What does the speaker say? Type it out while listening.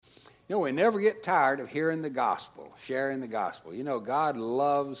You know, we never get tired of hearing the gospel, sharing the gospel. You know, God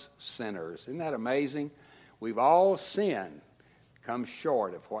loves sinners. Isn't that amazing? We've all sinned, come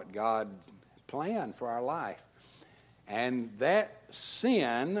short of what God planned for our life. And that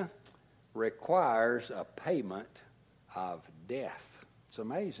sin requires a payment of death. It's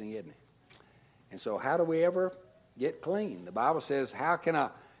amazing, isn't it? And so how do we ever get clean? The Bible says, how can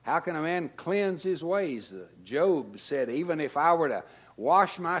a man cleanse his ways? Job said, even if I were to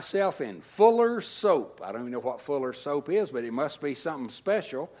wash myself in Fuller's soap, I don't even know what Fuller's soap is, but it must be something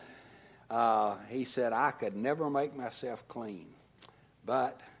special. He said, I could never make myself clean.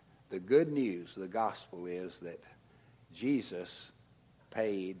 But the good news, the gospel, is that Jesus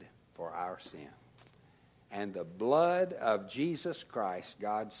paid for our sin. And the blood of Jesus Christ,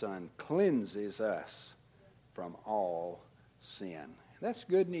 God's Son, cleanses us from all sin. That's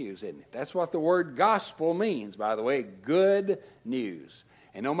good news, isn't it? That's what the word gospel means, by the way, good news.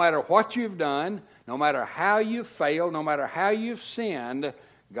 And no matter what you've done, no matter how you've failed, no matter how you've sinned,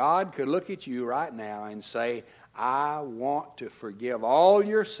 God could look at you right now and say, I want to forgive all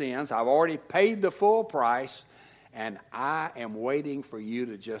your sins. I've already paid the full price, and I am waiting for you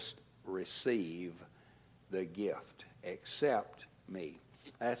to just receive the gift. Accept me.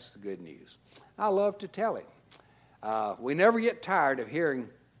 That's the good news. I love to tell it. We never get tired of hearing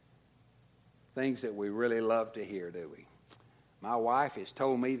things that we really love to hear, do we? My wife has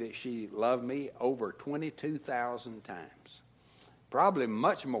told me that she loved me over 22,000 times. Probably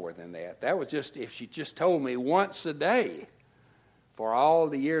much more than that. That was just if she just told me once a day. For all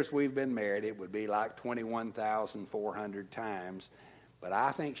the years we've been married, it would be like 21,400 times. But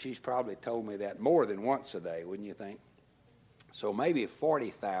I think she's probably told me that more than once a day, wouldn't you think? So maybe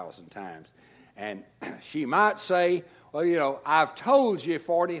 40,000 times. And she might say, well, you know, I've told you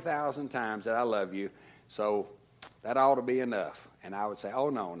 40,000 times that I love you, so that ought to be enough. And I would say, oh,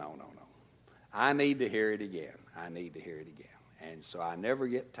 no. I need to hear it again. I need to hear it again. And so I never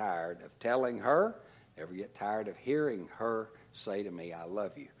get tired of telling her, never get tired of hearing her say to me, I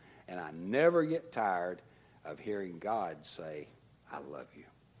love you. And I never get tired of hearing God say, I love you.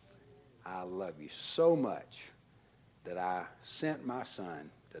 I love you so much that I sent my son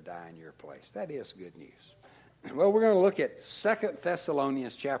to die in your place. That is good news. Well, we're going to look at 2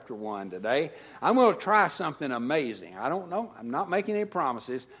 Thessalonians chapter 1 today. I'm going to try something amazing. I don't know. I'm not making any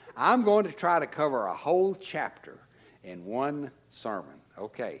promises. I'm going to try to cover a whole chapter in one sermon.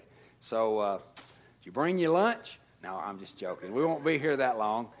 Okay. So, did you bring your lunch? No, I'm just joking. We won't be here that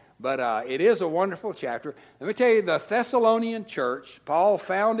long. But it is a wonderful chapter. Let me tell you, the Thessalonian church, Paul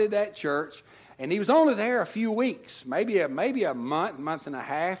founded that church, and he was only there a few weeks, maybe a month and a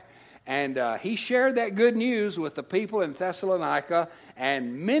half. And he shared that good news with the people in Thessalonica,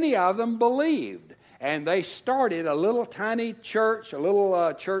 and many of them believed. And they started a little tiny church, a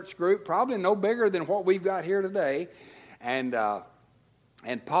little church group, probably no bigger than what we've got here today. And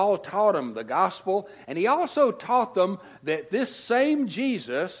Paul taught them the gospel, and he also taught them that this same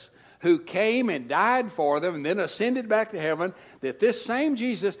Jesus who came and died for them and then ascended back to heaven, that this same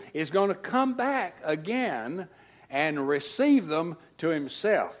Jesus is going to come back again and receive them to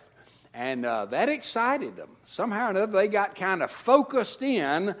himself. And that excited them. Somehow or another, they got kind of focused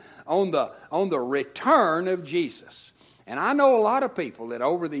in on the return of Jesus. And I know a lot of people that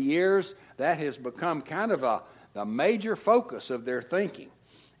over the years, that has become kind of the major focus of their thinking.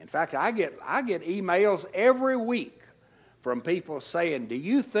 In fact, I get emails every week from people saying, do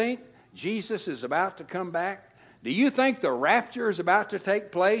you think Jesus is about to come back? Do you think the rapture is about to take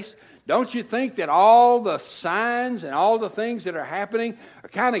place? Don't you think that all the signs and all the things that are happening are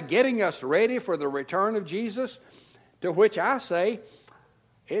kind of getting us ready for the return of Jesus? To which I say,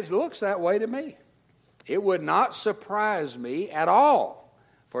 it looks that way to me. It would not surprise me at all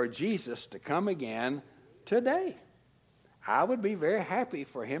for Jesus to come again today. I would be very happy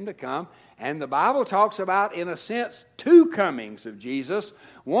for him to come. And the Bible talks about, in a sense, two comings of Jesus.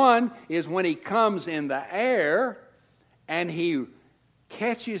 One is when he comes in the air and he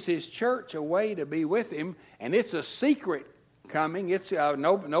catches his church away to be with him. And it's a secret coming. It's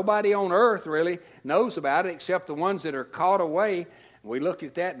nobody on earth really knows about it except the ones that are caught away. We looked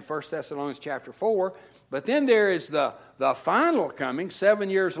at that in 1 Thessalonians chapter 4. But then there is the final coming 7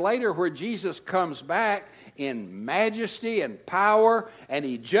 years later where Jesus comes back in majesty and power, and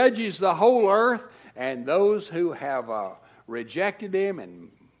he judges the whole earth, and those who have rejected him,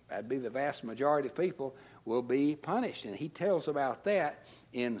 and that'd be the vast majority of people, will be punished. And he tells about that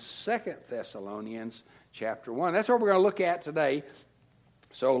in 2 Thessalonians chapter 1. That's what we're going to look at today.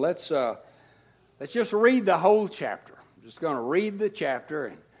 So let's just read the whole chapter. I'm just going to read the chapter.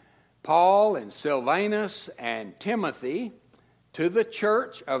 And Paul and Silvanus and Timothy to the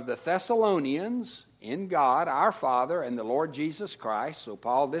church of the Thessalonians in God, our Father, and the Lord Jesus Christ. So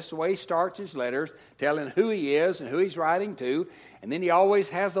Paul, this way, starts his letters, telling who he is and who he's writing to. And then he always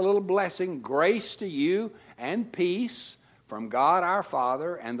has a little blessing, grace to you and peace from God our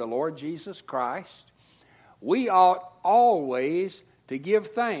Father and the Lord Jesus Christ. We ought always to give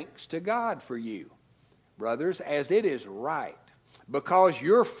thanks to God for you, brothers, as it is right, because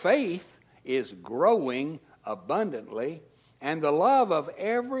your faith is growing abundantly, and the love of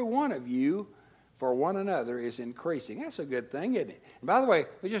every one of you for one another is increasing. That's a good thing, isn't it? And by the way,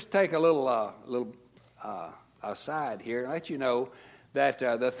 we just take a little aside here and let you know that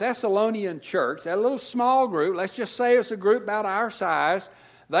the Thessalonian church, that little small group, let's just say it's a group about our size,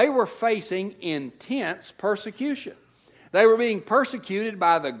 they were facing intense persecution. They were being persecuted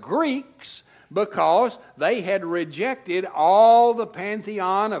by the Greeks because they had rejected all the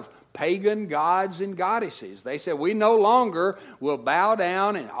pantheon of pagan gods and goddesses. They said, we no longer will bow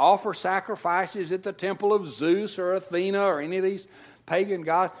down and offer sacrifices at the temple of Zeus or Athena or any of these pagan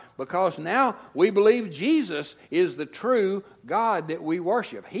gods, because now we believe Jesus is the true God that we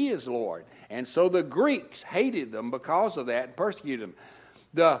worship. He is Lord. And so the Greeks hated them because of that and persecuted them.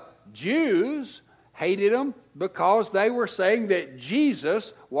 The Jews hated them because they were saying that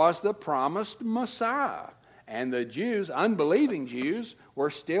Jesus was the promised Messiah. And the Jews, unbelieving Jews, were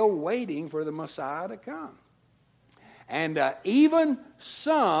still waiting for the Messiah to come. And even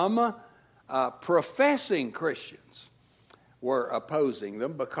some professing Christians were opposing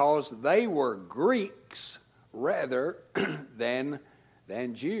them because they were Greeks rather than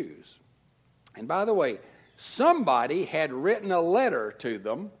Jews. And by the way, somebody had written a letter to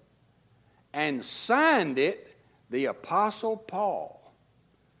them and signed it the Apostle Paul.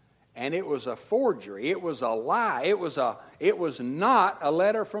 And it was a forgery. It was a lie. It was not a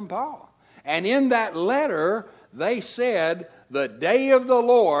letter from Paul. And in that letter, they said, the day of the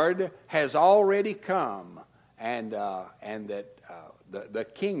Lord has already come, and that the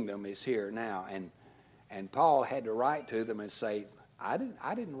kingdom is here now. And Paul had to write to them and say, I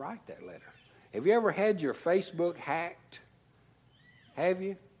didn't write that letter. Have you ever had your Facebook hacked? Have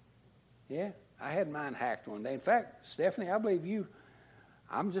you? Yeah, I had mine hacked one day. In fact, Stephanie, I believe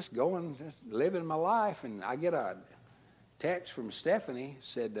I'm just living my life, and I get a text from Stephanie,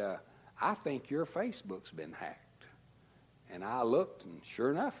 said, I think your Facebook's been hacked. And I looked, and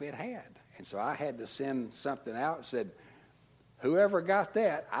sure enough, it had. And so I had to send something out and said, whoever got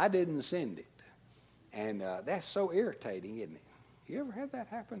that, I didn't send it. And that's so irritating, isn't it? You ever had that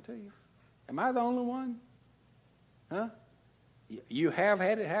happen to you? Am I the only one? Huh? You have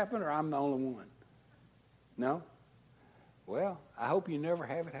had it happen, or I'm the only one? No? Well, I hope you never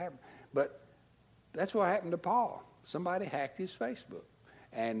have it happen. But that's what happened to Paul. Somebody hacked his Facebook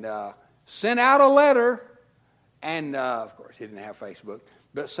and sent out a letter. And, of course, he didn't have Facebook.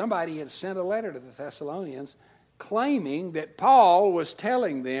 But somebody had sent a letter to the Thessalonians claiming that Paul was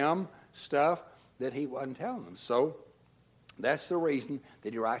telling them stuff that he wasn't telling them. So that's the reason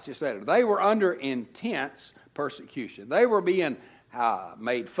that he writes this letter. They were under intense persecution. They were being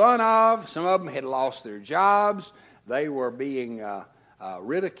made fun of. Some of them had lost their jobs. They were being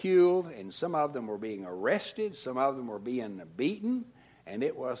ridiculed, and some of them were being arrested. Some of them were being beaten, and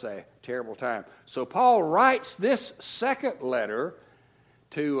it was a terrible time. So Paul writes this second letter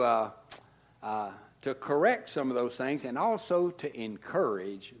to correct some of those things and also to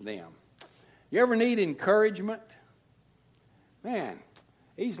encourage them. You ever need encouragement? Man,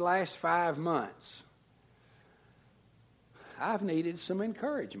 these last 5 months, I've needed some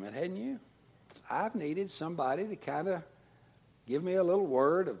encouragement, hadn't you? I've needed somebody to kind of give me a little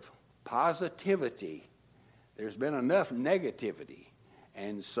word of positivity. There's been enough negativity.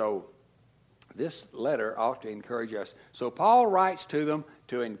 And so this letter ought to encourage us. So Paul writes to them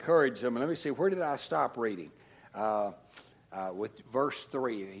to encourage them. And let me see, where did I stop reading? With verse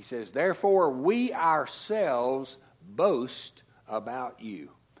 3. He says, therefore we ourselves boast about you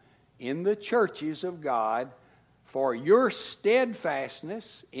in the churches of God for your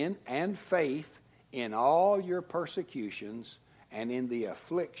steadfastness and faith in all your persecutions and in the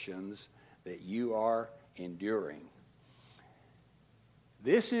afflictions that you are enduring.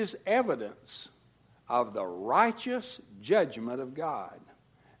 This is evidence of the righteous judgment of God,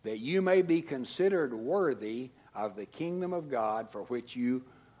 that you may be considered worthy of the kingdom of God for which you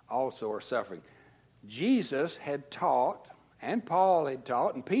also are suffering. Jesus had taught, and Paul had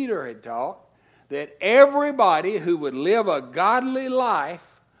taught, and Peter had taught, that everybody who would live a godly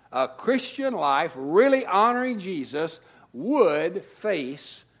life, a Christian life, really honoring Jesus, would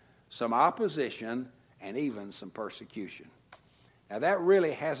face some opposition and even some persecution. Now that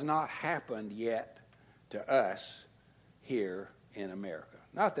really has not happened yet to us here in America.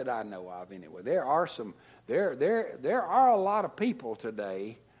 Not that I know of anyway. There are a lot of people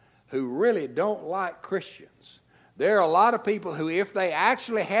today who really don't like Christians. There are a lot of people who, if they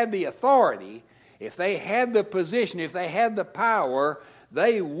actually had the authority, if they had the position, if they had the power,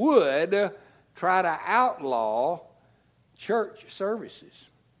 they would try to outlaw church services.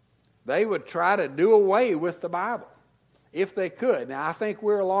 They would try to do away with the Bible if they could. Now, I think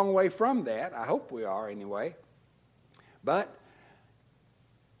we're a long way from that. I hope we are anyway. But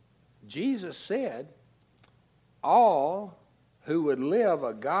Jesus said all who would live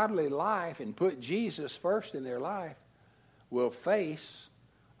a godly life and put Jesus first in their life will face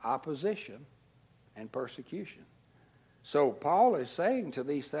opposition and persecution. So Paul is saying to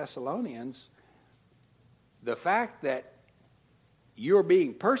these Thessalonians, the fact that you're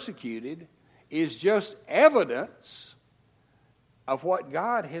being persecuted is just evidence of what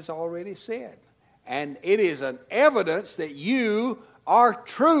God has already said. And it is an evidence that you are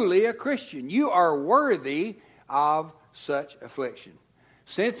truly a Christian. You are worthy of such affliction.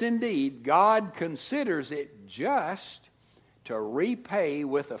 Since indeed God considers it just to repay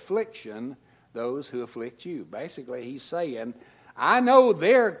with affliction those who afflict you. Basically, he's saying, I know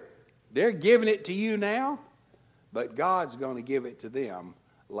they're giving it to you now, but God's going to give it to them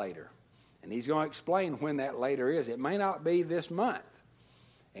later. And he's going to explain when that later is. It may not be this month.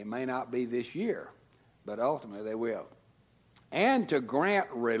 It may not be this year. But ultimately they will. And to grant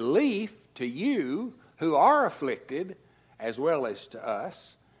relief to you who are afflicted, as well as to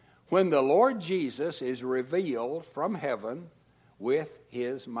us, when the Lord Jesus is revealed from heaven with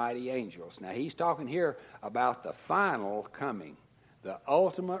his mighty angels. Now he's talking here about the final coming, the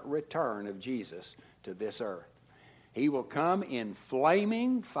ultimate return of Jesus to this earth. He will come in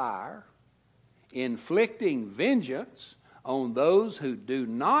flaming fire, inflicting vengeance on those who do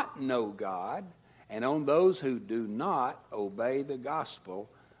not know God and on those who do not obey the gospel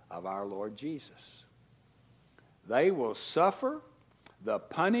of our Lord Jesus. They will suffer the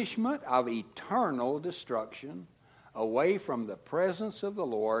punishment of eternal destruction away from the presence of the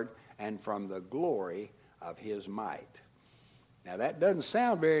Lord and from the glory of his might. Now that doesn't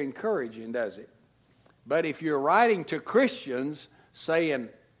sound very encouraging, does it? But if you're writing to Christians saying,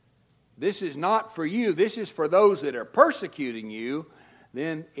 this is not for you, this is for those that are persecuting you,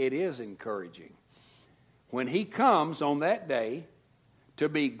 then it is encouraging. When he comes on that day to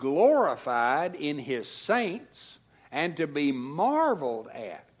be glorified in his saints and to be marveled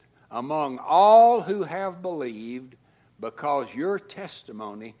at among all who have believed, because your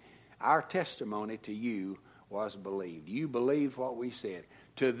testimony, our testimony to you was believed. You believed what we said.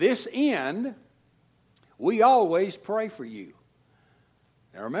 To this end, we always pray for you.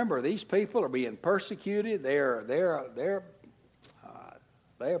 Now remember, these people are being persecuted. They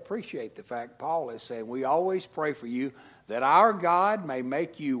appreciate the fact Paul is saying, we always pray for you that our God may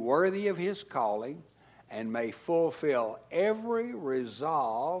make you worthy of his calling and may fulfill every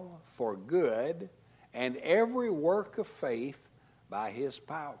resolve for good and every work of faith by his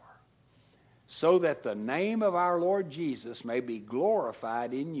power, so that the name of our Lord Jesus may be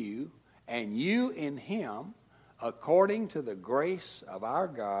glorified in you and you in him, according to the grace of our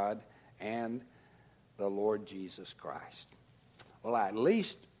God and the Lord Jesus Christ. Well, I at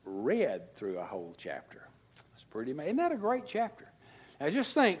least read through a whole chapter. It's pretty amazing. Isn't that a great chapter? Now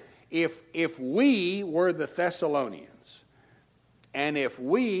just think, if we were the Thessalonians, and if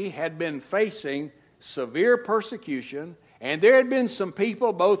we had been facing severe persecution, and there had been some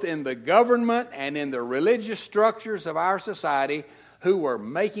people both in the government and in the religious structures of our society who were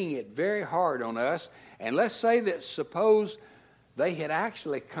making it very hard on us, and let's say that suppose they had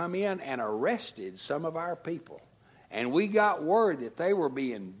actually come in and arrested some of our people, and we got word that they were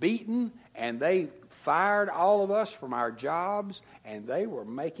being beaten and they fired all of us from our jobs and they were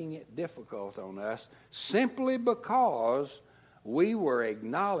making it difficult on us simply because we were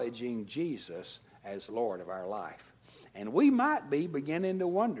acknowledging Jesus as Lord of our life. And we might be beginning to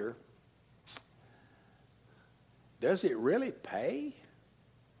wonder, does it really pay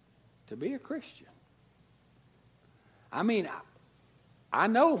to be a Christian? I mean, I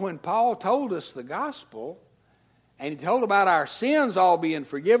know when Paul told us the gospel, and he told about our sins all being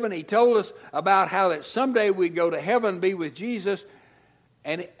forgiven, he told us about how that someday we'd go to heaven and be with Jesus,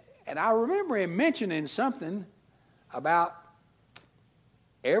 and I remember him mentioning something about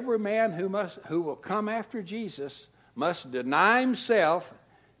every man who will come after Jesus must deny himself,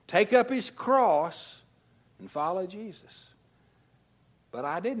 take up his cross, and follow Jesus. But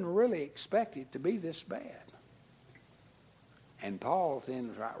I didn't really expect it to be this bad. And Paul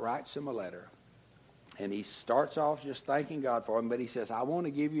then writes him a letter. And he starts off just thanking God for him. But he says, I want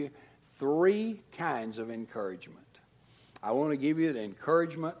to give you 3 kinds of encouragement. I want to give you the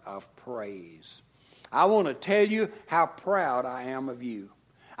encouragement of praise. I want to tell you how proud I am of you.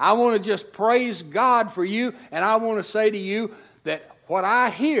 I want to just praise God for you, and I want to say to you that what I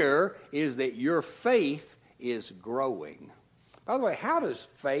hear is that your faith is growing. By the way, how does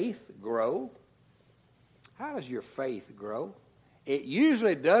faith grow? How does your faith grow? It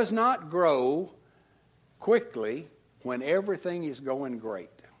usually does not grow quickly when everything is going great.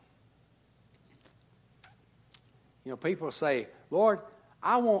 You know, people say, Lord,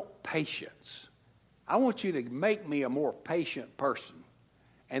 I want patience. I want you to make me a more patient person.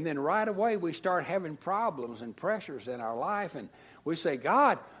 And then right away we start having problems and pressures in our life. And we say,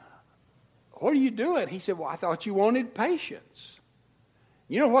 God, what are you doing? He said, well, I thought you wanted patience.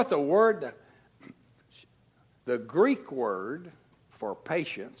 You know what the Greek word for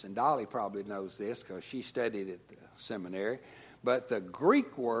patience, and Dolly probably knows this because she studied at the seminary, but the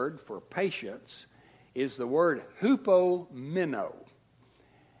Greek word for patience is the word hupomeno.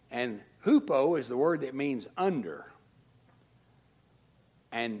 And hupo is the word that means under.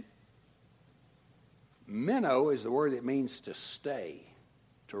 And meno is the word that means to stay,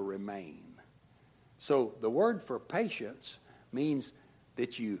 to remain. So the word for patience means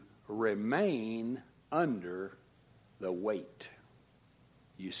that you remain under the weight.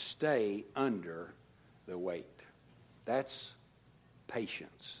 You stay under the weight. That's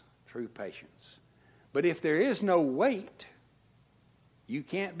patience, true patience. But if there is no weight, you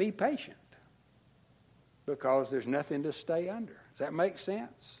can't be patient because there's nothing to stay under. Does that make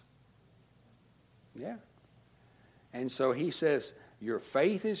sense? Yeah. And so he says, your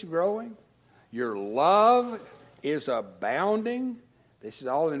faith is growing. Your love is abounding. This is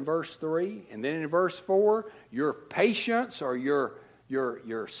all in verse 3. And then in verse 4, your patience or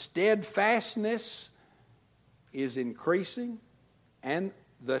your steadfastness is increasing. And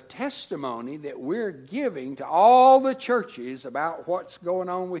the testimony that we're giving to all the churches about what's going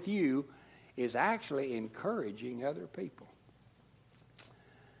on with you is actually encouraging other people.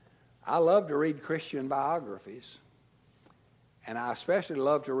 I love to read Christian biographies, and I especially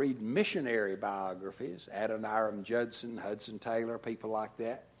love to read missionary biographies, Adoniram Judson, Hudson Taylor, people like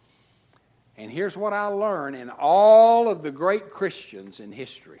that. And here's what I learned in all of the great Christians in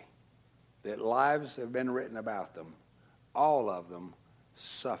history, that lives have been written about them. All of them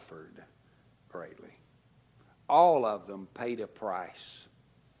suffered greatly. All of them paid a price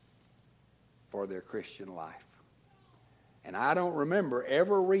for their Christian life. And I don't remember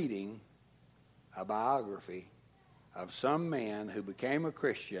ever reading a biography of some man who became a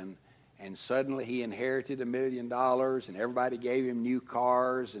Christian and suddenly he inherited $1 million and everybody gave him new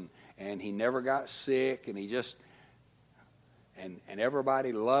cars and he never got sick and he just, and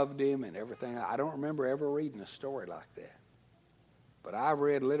everybody loved him and everything. I don't remember ever reading a story like that. But I've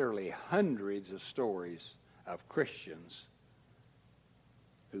read literally hundreds of stories of Christians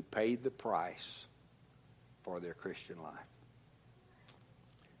who paid the price for their Christian life.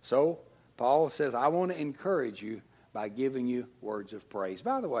 So, Paul says, I want to encourage you by giving you words of praise.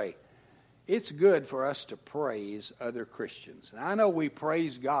 By the way, it's good for us to praise other Christians. And I know we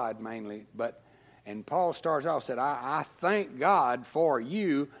praise God mainly, and Paul starts off, said, I thank God for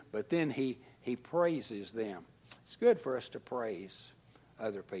you, but then he praises them. It's good for us to praise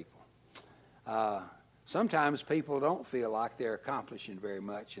other people. Sometimes people don't feel like they're accomplishing very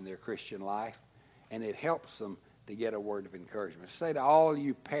much in their Christian life, and it helps them to get a word of encouragement. Say to all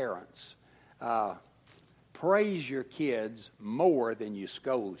you parents, praise your kids more than you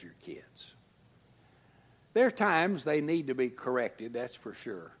scold your kids. There are times they need to be corrected, that's for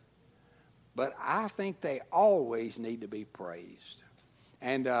sure. But I think they always need to be praised.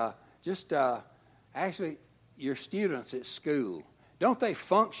 And actually, your students at school, don't they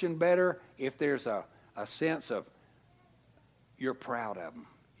function better if there's a sense of you're proud of them,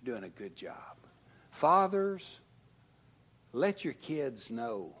 you're doing a good job? Fathers, let your kids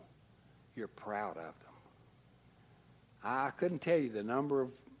know you're proud of them. I couldn't tell you the number of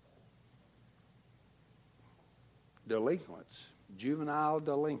delinquents, juvenile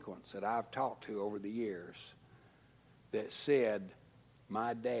delinquents that I've talked to over the years that said,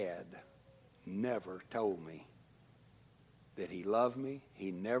 my dad never told me that he loved me.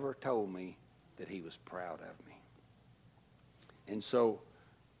 He never told me that he was proud of me. And so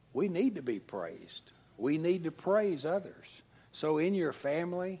we need to be praised. We need to praise others. So in your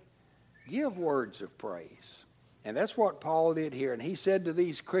family, give words of praise. And that's what Paul did here. And he said to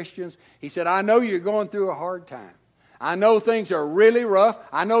these Christians, he said, I know you're going through a hard time. I know things are really rough.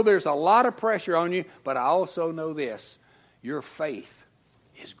 I know there's a lot of pressure on you, but I also know this. Your faith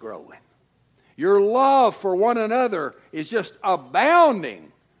is growing. Your love for one another is just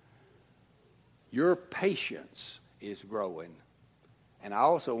abounding. Your patience is growing. And I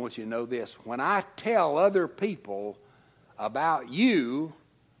also want you to know this. When I tell other people about you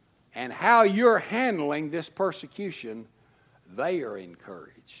and how you're handling this persecution, they are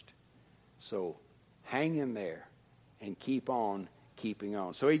encouraged. So hang in there and keep on keeping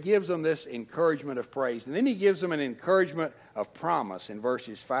on. So he gives them this encouragement of praise. And then he gives them an encouragement of promise in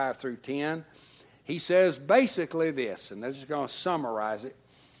verses 5 through 10. He says basically this, and I'm just going to summarize it.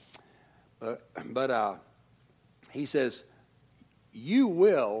 But he says, you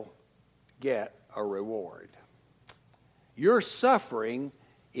will get a reward. Your suffering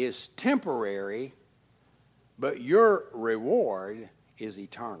is temporary, but your reward is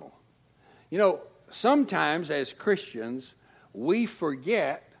eternal. You know, sometimes as Christians, we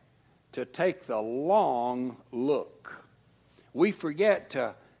forget to take the long look. We forget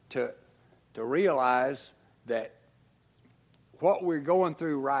to realize that what we're going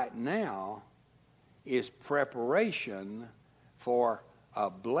through right now is preparation for a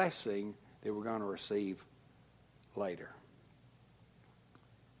blessing that we're going to receive later.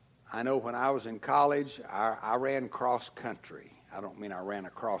 I know when I was in college, I ran cross country. I don't mean I ran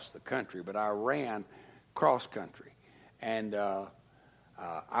across the country, but I ran cross country. And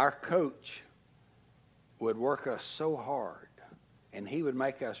our coach would work us so hard, and he would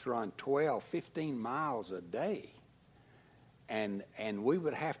make us run 12, 15 miles a day. And we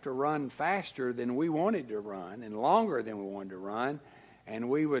would have to run faster than we wanted to run and longer than we wanted to run. And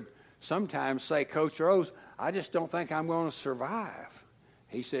we would sometimes say, Coach Rose, I just don't think I'm going to survive.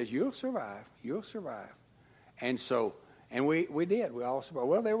 He says, you'll survive. You'll survive. And so, and we did. We all survived.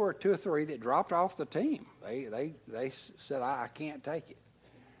 Well, there were 2 or 3 that dropped off the team. They said, I can't take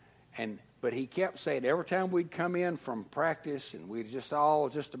it. But he kept saying every time we'd come in from practice and we'd just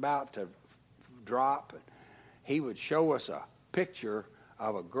about to drop, he would show us a picture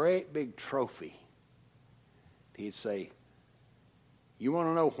of a great big trophy. He'd say, you want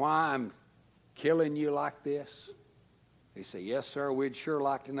to know why I'm killing you like this? He'd say, yes, sir, we'd sure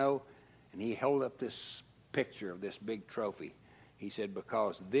like to know. And he held up this picture of this big trophy. He said,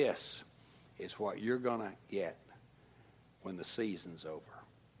 because this is what you're going to get when the season's over.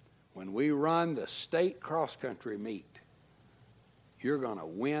 When we run the state cross-country meet, you're going to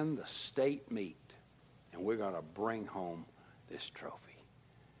win the state meet, and we're going to bring home this trophy.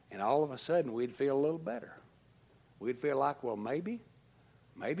 And all of a sudden, we'd feel a little better. We'd feel like, well, maybe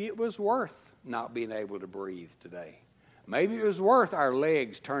it was worth not being able to breathe today. Maybe it was worth our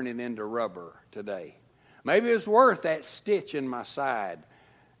legs turning into rubber today. Maybe it was worth that stitch in my side.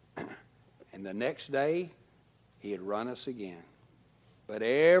 And the next day, he'd run us again. But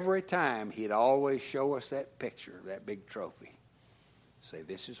every time, he'd always show us that picture, that big trophy. Say,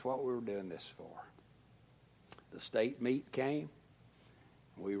 this is what we were doing this for. The state meet came.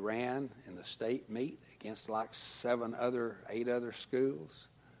 We ran in the state meet against like 8 other schools.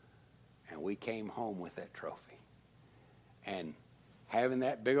 And we came home with that trophy. And having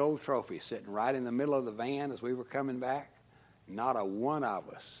that big old trophy sitting right in the middle of the van as we were coming back, not a one of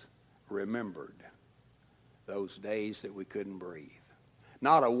us remembered those days that we couldn't breathe.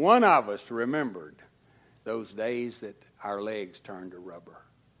 Not a one of us remembered those days that our legs turned to rubber.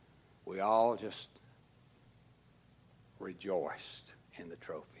 We all just rejoiced in the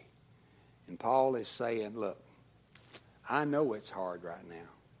trophy. And Paul is saying, look, I know it's hard right now,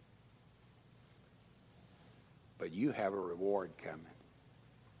 but you have a reward coming.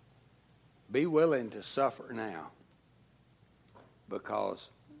 Be willing to suffer now because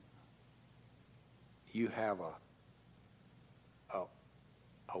you have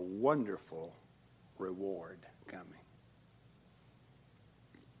a wonderful reward coming.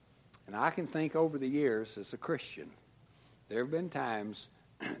 And I can think over the years as a Christian, there have been times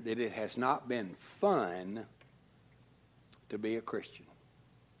that it has not been fun to be a Christian.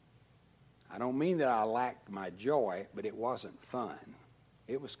 I don't mean that I lacked my joy, but it wasn't fun.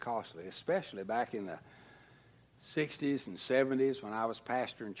 It was costly, especially back in the 60s and 70s when I was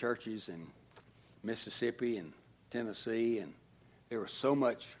pastoring churches in Mississippi and Tennessee, and there was so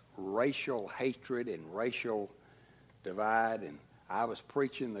much racial hatred and racial divide, and I was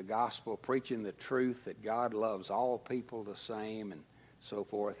preaching the gospel, preaching the truth that God loves all people the same and so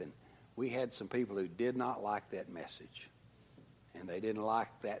forth, and we had some people who did not like that message, and they didn't like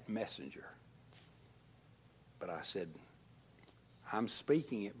that messenger. But I said, I'm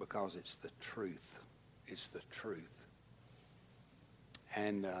speaking it because it's the truth. It's the truth.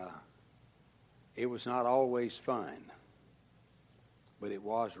 And it was not always fun, but it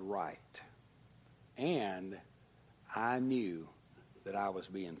was right. And I knew that I was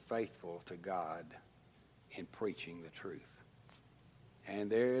being faithful to God in preaching the truth. And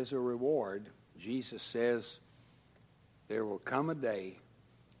there is a reward. Jesus says there will come a day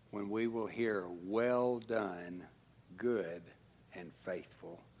when we will hear, "Well done, good and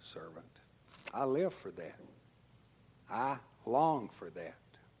faithful servant." I live for that. I long for that.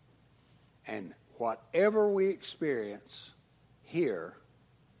 And whatever we experience here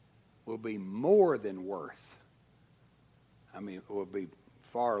will be more than worth. It will be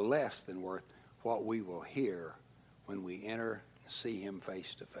far less than worth what we will hear when we enter and see him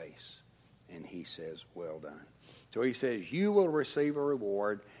face to face. And he says, "Well done." So he says, you will receive a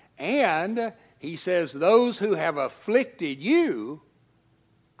reward. And he says, those who have afflicted you,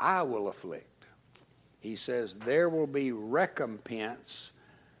 I will afflict. He says, there will be recompense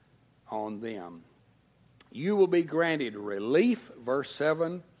on them. You will be granted relief, verse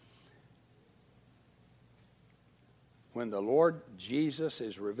 7. When the Lord Jesus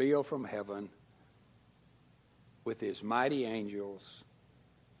is revealed from heaven with his mighty angels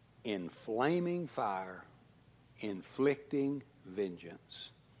in flaming fire, inflicting vengeance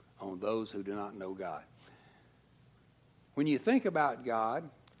on those who do not know God. When you think about God,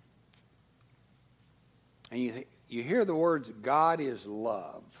 and you hear the words, God is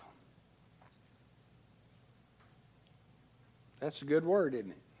love. That's a good word,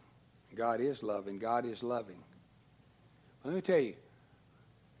 isn't it? God is love, and God is loving. Let me tell you,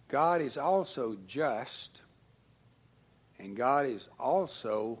 God is also just, and God is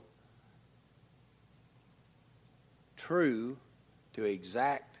also true to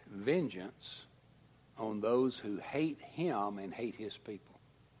exact vengeance on those who hate him and hate his people.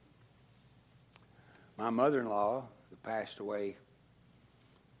 My mother-in-law, who passed away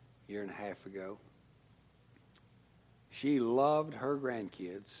a year and a half ago, she loved her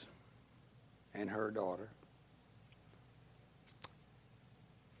grandkids and her daughter.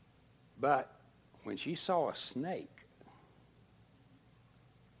 But when she saw a snake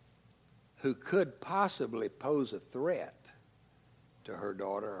who could possibly pose a threat to her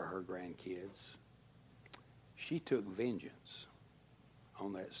daughter or her grandkids, she took vengeance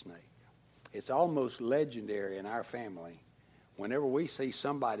on that snake. It's almost legendary in our family. Whenever we see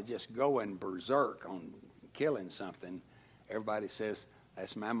somebody just going berserk on killing something, everybody says,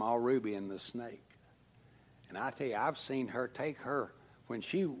 "That's Mama Ruby and the snake." And I tell you, I've seen her take her, when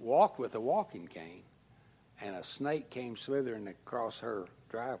she walked with a walking cane and a snake came slithering across her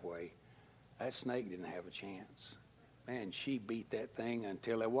driveway, that snake didn't have a chance. Man, she beat that thing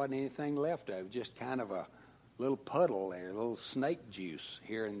until there wasn't anything left of it, just kind of a little puddle there, a little snake juice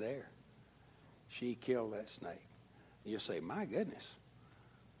here and there. She killed that snake. You say, my goodness,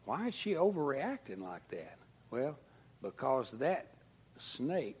 why is she overreacting like that? Well, because that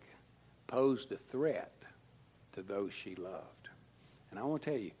snake posed a threat to those she loved. And I want to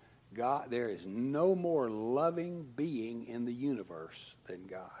tell you, God, there is no more loving being in the universe than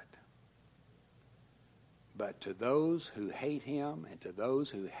God. But to those who hate him and to those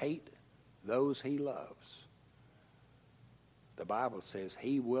who hate those he loves, the Bible says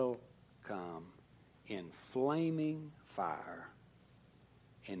he will come in flaming fire,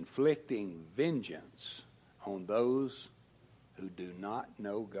 inflicting vengeance on those who do not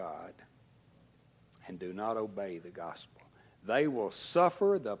know God and do not obey the gospel. They will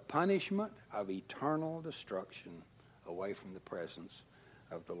suffer the punishment of eternal destruction away from the presence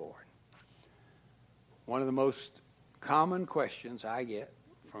of the Lord. One of the most common questions I get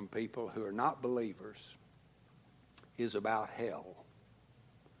from people who are not believers is about hell.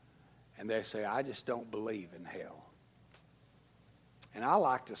 And they say, I just don't believe in hell. And I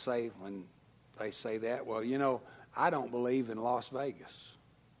like to say, when they say that, well, you know, I don't believe in Las Vegas.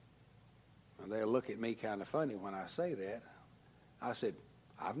 And they'll look at me kind of funny when I say that. I said,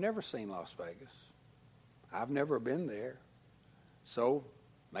 I've never seen Las Vegas. I've never been there. So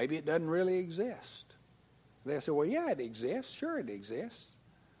maybe it doesn't really exist. They said, well, yeah, it exists. Sure it exists.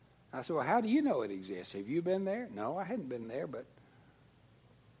 I said, well, how do you know it exists? Have you been there? No, I hadn't been there, but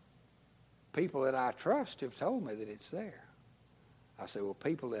people that I trust have told me that it's there. I said, well,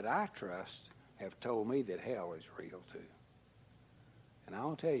 people that I trust have told me that hell is real too. And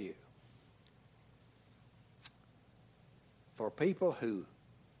I'll tell you, for people who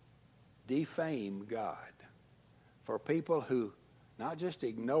defame God, for people who not just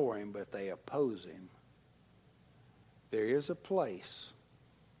ignore him, but they oppose him, there is a place,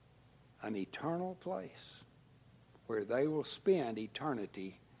 an eternal place, where they will spend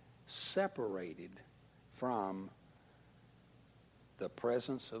eternity separated from the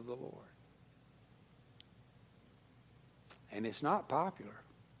presence of the Lord. And it's not popular,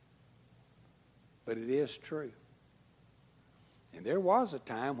 but it is true. And there was a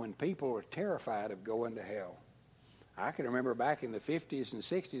time when people were terrified of going to hell. I can remember back in the 50s and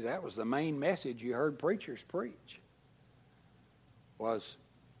 60s, that was the main message you heard preachers preach. was,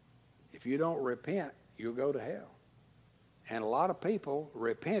 if you don't repent, you'll go to hell. And a lot of people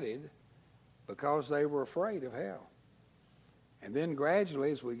repented because they were afraid of hell. And then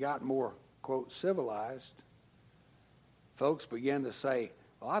gradually, as we got more, quote, civilized, folks began to say,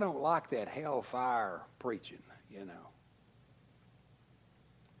 well, I don't like that hellfire preaching, you know.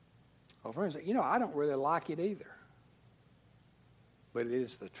 Well, friends, you know, I don't really like it either. But it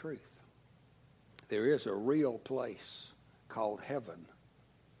is the truth. There is a real place called heaven,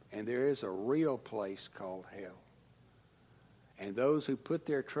 and there is a real place called hell. And those who put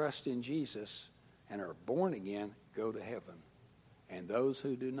their trust in Jesus and are born again go to heaven. And those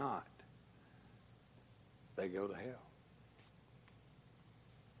who do not, they go to hell.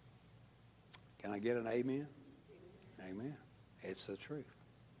 Can I get an amen? Amen. It's the truth.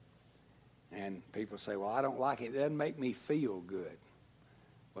 And people say, well, I don't like it. It doesn't make me feel good.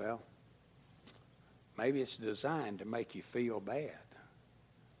 Well, maybe it's designed to make you feel bad.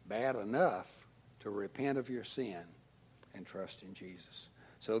 Bad enough to repent of your sin and trust in Jesus.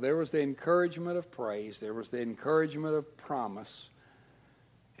 So there was the encouragement of praise. There was the encouragement of promise.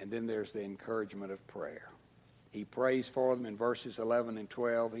 And then there's the encouragement of prayer. He prays for them in verses 11 and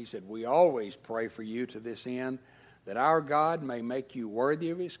 12. He said, we always pray for you to this end, that our God may make you worthy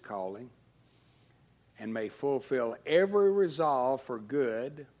of his calling and may fulfill every resolve for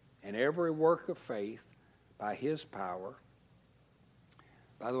good and every work of faith by his power.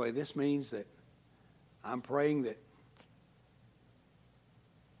 By the way, this means that I'm praying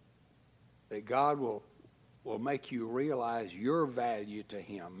that God will make you realize your value to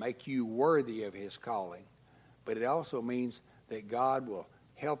him, make you worthy of his calling. But it also means that God will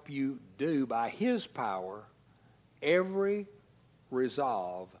help you do by his power every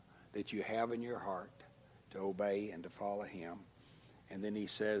resolve that you have in your heart to obey and to follow him. And then he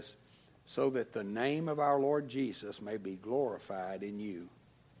says, so that the name of our Lord Jesus may be glorified in you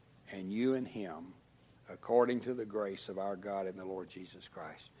and you in him, according to the grace of our God and the Lord Jesus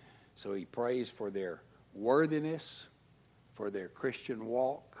Christ. So he prays for their worthiness, for their Christian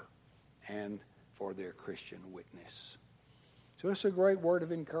walk, and for their Christian witness. So it's a great word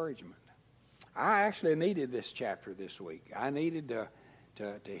of encouragement. I actually needed this chapter this week. I needed to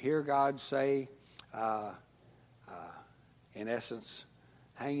hear God say, in essence,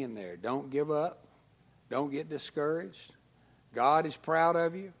 hang in there. Don't give up. Don't get discouraged. God is proud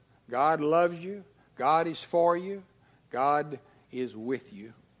of you. God loves you. God is for you. God is with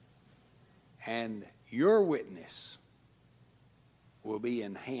you. And your witness will be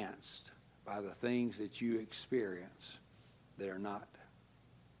enhanced by the things that you experience that are not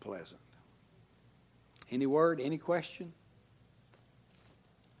pleasant. Any word? Any question?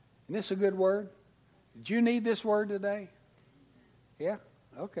 Isn't this a good word? Did you need this word today? Yeah?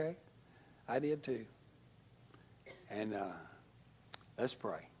 Okay. I did too. And let's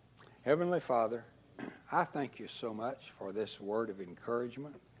pray. Heavenly Father, I thank you so much for this word of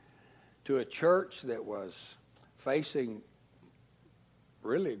encouragement to a church that was facing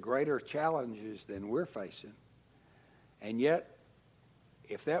really greater challenges than we're facing. And yet,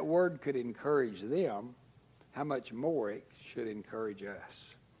 if that word could encourage them, how much more it should encourage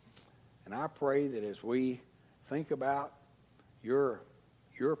us. And I pray that as we think about your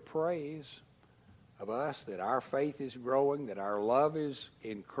praise of us, that our faith is growing, that our love is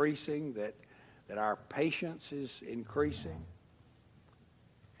increasing, that our patience is increasing,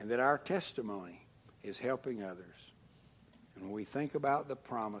 and that our testimony is helping others. And when we think about the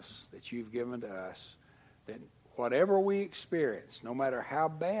promise that you've given to us, that whatever we experience, no matter how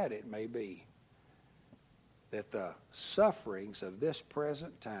bad it may be, that the sufferings of this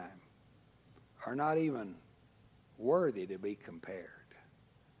present time are not even worthy to be compared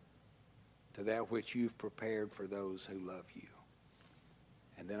to that which you've prepared for those who love you.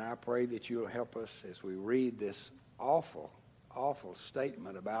 And then I pray that you'll help us as we read this awful, awful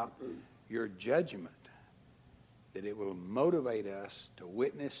statement about your judgment, that it will motivate us to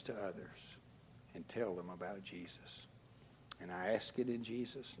witness to others and tell them about Jesus. And I ask it in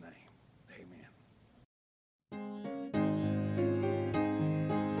Jesus' name. Amen.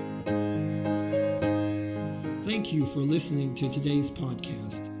 Thank you for listening to today's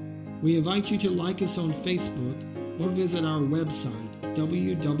podcast. We invite you to like us on Facebook or visit our website,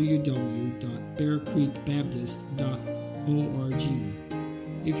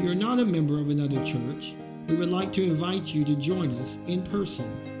 www.bearcreekbaptist.org. If you're not a member of another church, we would like to invite you to join us in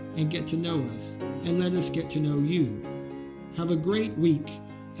person and get to know us, and let us get to know you. Have a great week,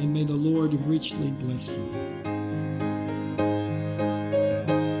 and may the Lord richly bless you.